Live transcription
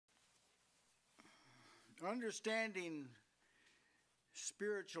Understanding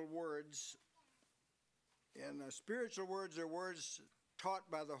spiritual words, and spiritual words are words taught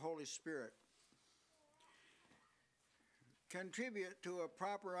by the Holy Spirit, contribute to a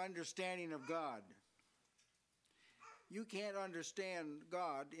proper understanding of God. You can't understand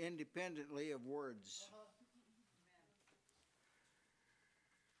God independently of words.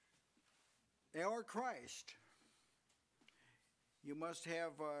 Or Christ. You must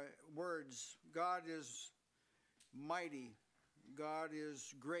have words. God is mighty. God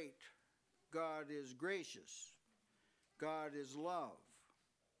is great. God is gracious. God is love.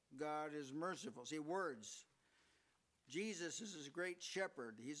 God is merciful. See, words. Jesus is his great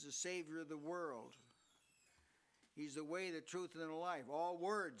shepherd. He's the Savior of the world. He's the way, the truth, and the life. All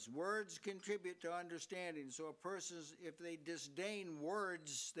words. Words contribute to understanding. So a person, if they disdain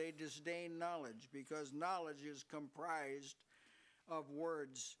words, they disdain knowledge, because knowledge is comprised of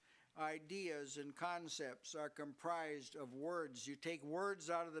words. Ideas and concepts are comprised of words. You take words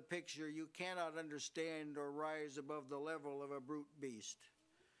out of the picture, you cannot understand or rise above the level of a brute beast.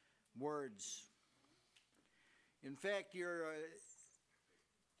 Words. In fact, your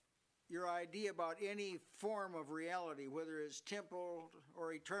idea about any form of reality, whether it's temporal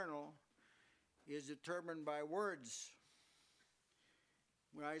or eternal, is determined by words.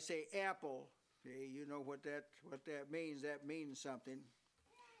 When I say apple, you know what that means. That means something.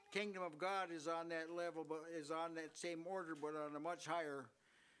 Kingdom of God is on that level, but is on that same order, but on a much higher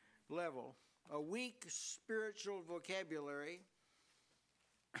level. A weak spiritual vocabulary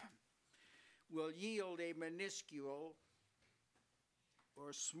will yield a minuscule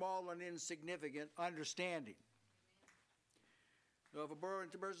or small and insignificant understanding. So if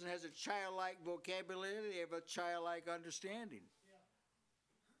a person has a childlike vocabulary, they have a childlike understanding.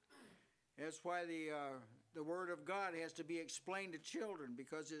 That's why the Word of God has to be explained to children,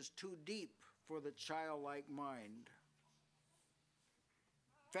 because it's too deep for the childlike mind.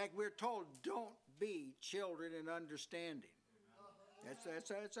 In fact, we're told, don't be children in understanding.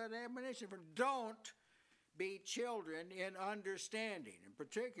 That's an admonition for don't be children in understanding. And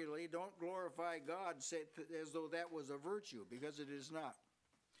particularly, don't glorify God as though that was a virtue, because it is not.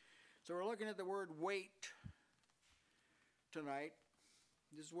 So we're looking at the word wait tonight.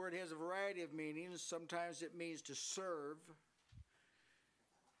 This word has a variety of meanings. Sometimes it means to serve.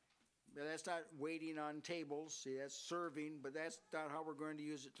 But that's not waiting on tables. See, that's serving, but that's not how we're going to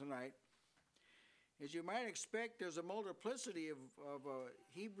use it tonight. As you might expect, there's a multiplicity of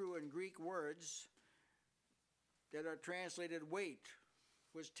Hebrew and Greek words that are translated wait,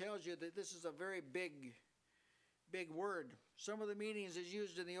 which tells you that this is a very big word. Some of the meanings is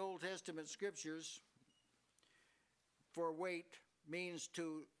used in the Old Testament scriptures for wait means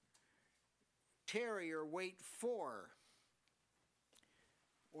to tarry or wait for,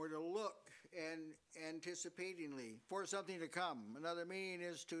 or to look and anticipatingly for something to come. Another meaning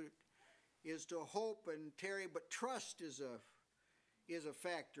is to hope and tarry, but trust is a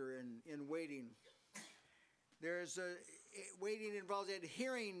factor in waiting. Waiting involves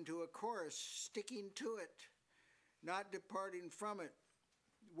adhering to a course, sticking to it, not departing from it.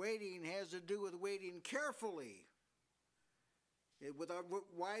 Waiting has to do with waiting carefully, with a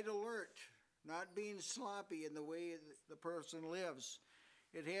wide alert, not being sloppy in the way the person lives.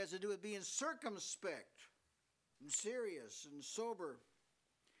 It has to do with being circumspect and serious and sober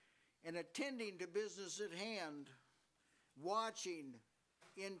and attending to business at hand, watching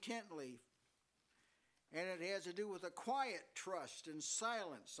intently. And it has to do with a quiet trust and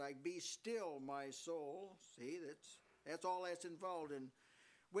silence, like be still, my soul. See, that's all that's involved in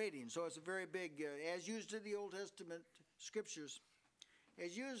waiting. So it's a very big, as used in the Old Testament scriptures,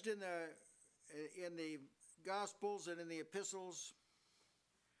 as used in the Gospels and in the epistles,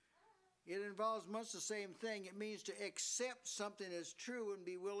 it involves much the same thing. It means to accept something as true and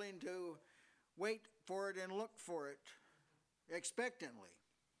be willing to wait for it and look for it expectantly.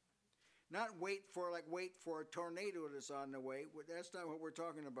 Not wait for a tornado that's on the way. That's not what we're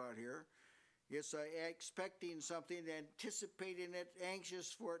talking about here. It's expecting something, anticipating it,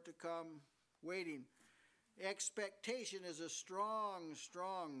 anxious for it to come, waiting. Expectation is a strong,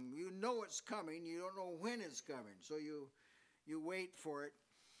 you know it's coming, you don't know when it's coming, so you wait for it.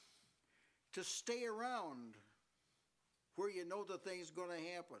 To stay around where you know the thing's going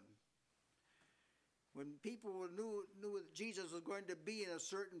to happen. When people knew that Jesus was going to be in a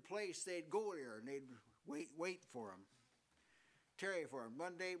certain place, they'd go there and they'd wait for him, tarry for him.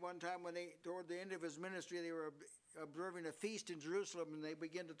 One time when toward the end of his ministry, they were observing a feast in Jerusalem, and they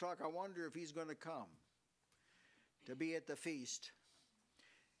began to talk, I wonder if he's going to come to be at the feast.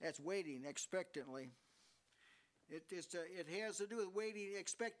 That's waiting expectantly. It has to do with waiting,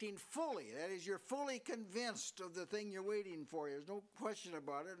 expecting fully. That is, you're fully convinced of the thing you're waiting for. There's no question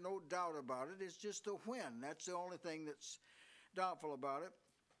about it, no doubt about it. It's just a when. That's the only thing that's doubtful about it.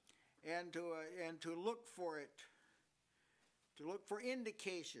 And to look for it, to look for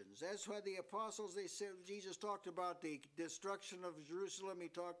indications. That's why the apostles, they said, Jesus talked about the destruction of Jerusalem. He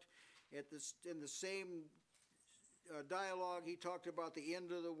talked in the same dialogue, he talked about the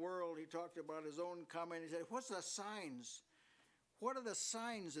end of the world. He talked about his own coming. He said, what's the signs? What are the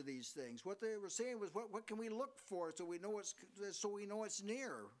signs of these things? What they were saying was, what can we look for so we know it's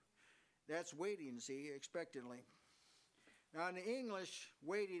near? That's waiting, see, expectantly. Now, in English,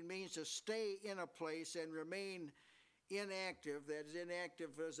 waiting means to stay in a place and remain inactive. That is,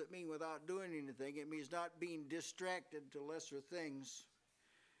 inactive doesn't mean without doing anything. It means not being distracted to lesser things.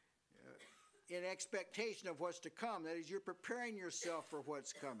 In expectation of what's to come. That is, you're preparing yourself for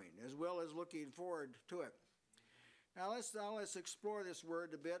what's coming, as well as looking forward to it. Now let's explore this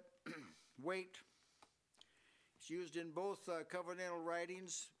word a bit. Wait. It's used in both covenantal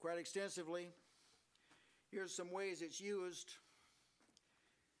writings quite extensively. Here's some ways it's used.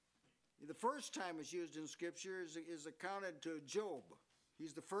 The first time it's used in Scripture is accounted to Job.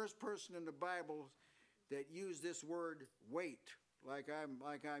 He's the first person in the Bible that used this word wait. Like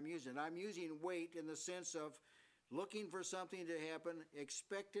I'm using. I'm using wait in the sense of looking for something to happen.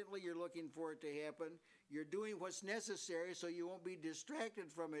 Expectantly, you're looking for it to happen. You're doing what's necessary so you won't be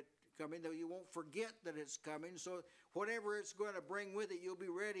distracted from it coming, though you won't forget that it's coming. So whatever it's going to bring with it, you'll be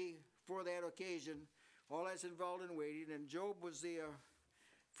ready for that occasion. All that's involved in waiting. And Job was the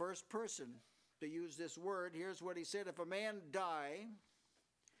first person to use this word. Here's what he said. If a man die,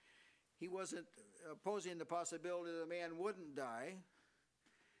 he wasn't opposing the possibility that a man wouldn't die.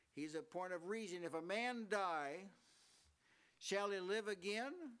 He's a point of reason. If a man die, shall he live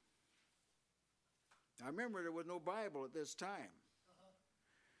again? I remember there was no Bible at this time.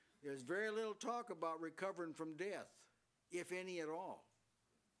 There's very little talk about recovering from death, if any at all,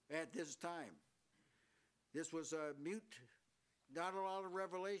 at this time. This was a mute, not a lot of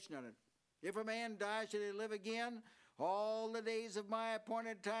revelation on it. If a man die, shall he live again? All the days of my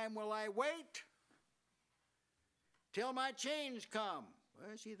appointed time will I wait till my change come.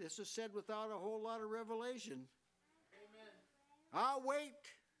 Well, see, this is said without a whole lot of revelation. Amen. I'll wait,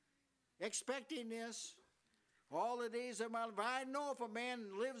 expecting this, all the days of my life. I know if a man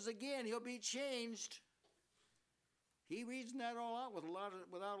lives again, he'll be changed. He reasoned that all out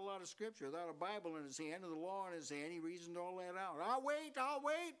without a lot of scripture, without a Bible in his hand and the law in his hand. He reasoned all that out. I'll wait.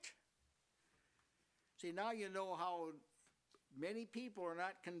 See, now you know how many people are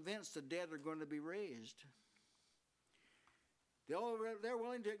not convinced the dead are going to be raised. They're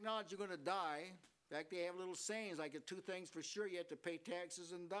willing to acknowledge you're going to die. In fact, they have little sayings like two things for sure. You have to pay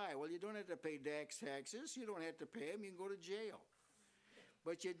taxes and die. Well, you don't have to pay taxes. You don't have to pay them. You can go to jail.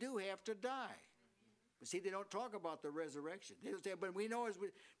 But you do have to die. But see, they don't talk about the resurrection. They say, but we know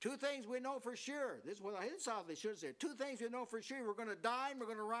two things we know for sure. This is what I thought they should say. Two things we know for sure. We're going to die and we're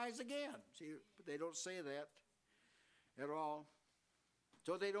going to rise again. See, but they don't say that at all.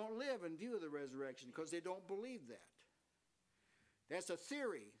 So they don't live in view of the resurrection because they don't believe that. That's a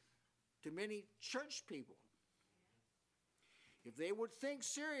theory to many church people. If they would think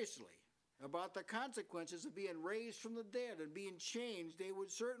seriously about the consequences of being raised from the dead and being changed, they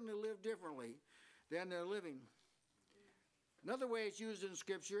would certainly live differently than they're living. Another way it's used in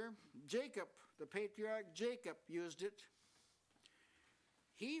Scripture, Jacob, the patriarch Jacob, used it.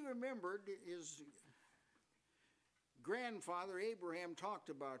 He remembered his grandfather Abraham talked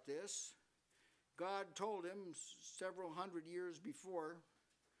about this. God told him several hundred years before,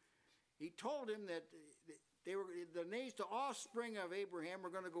 he told him that the offspring of Abraham were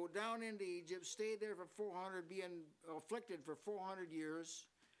going to go down into Egypt, stay there for 400, being afflicted for 400 years.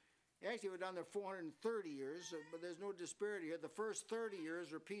 Actually, we're down there 430 years, but there's no disparity here. The first 30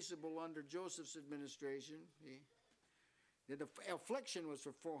 years were peaceable under Joseph's administration. The affliction was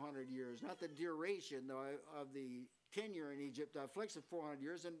for 400 years, not the duration of the tenure in Egypt. The affliction 400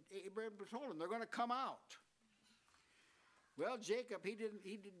 years, and Abraham told him they're going to come out. Well, Jacob,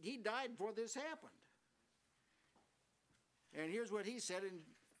 he died before this happened. And here's what he said in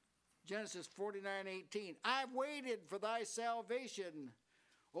Genesis 49:18. I've waited for thy salvation,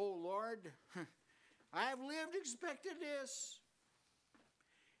 O Lord. I've lived expecting this.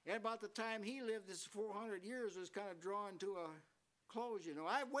 And about the time he lived, this 400 years was kind of drawing to a close, you know.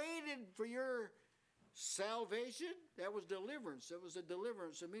 I've waited for your salvation. That was deliverance. That was the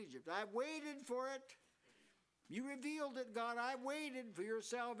deliverance from Egypt. I've waited for it. You revealed it, God. I waited for your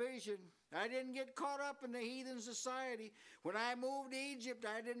salvation. I didn't get caught up in the heathen society. When I moved to Egypt,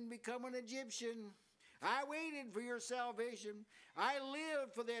 I didn't become an Egyptian. I waited for your salvation. I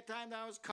lived for that time that I was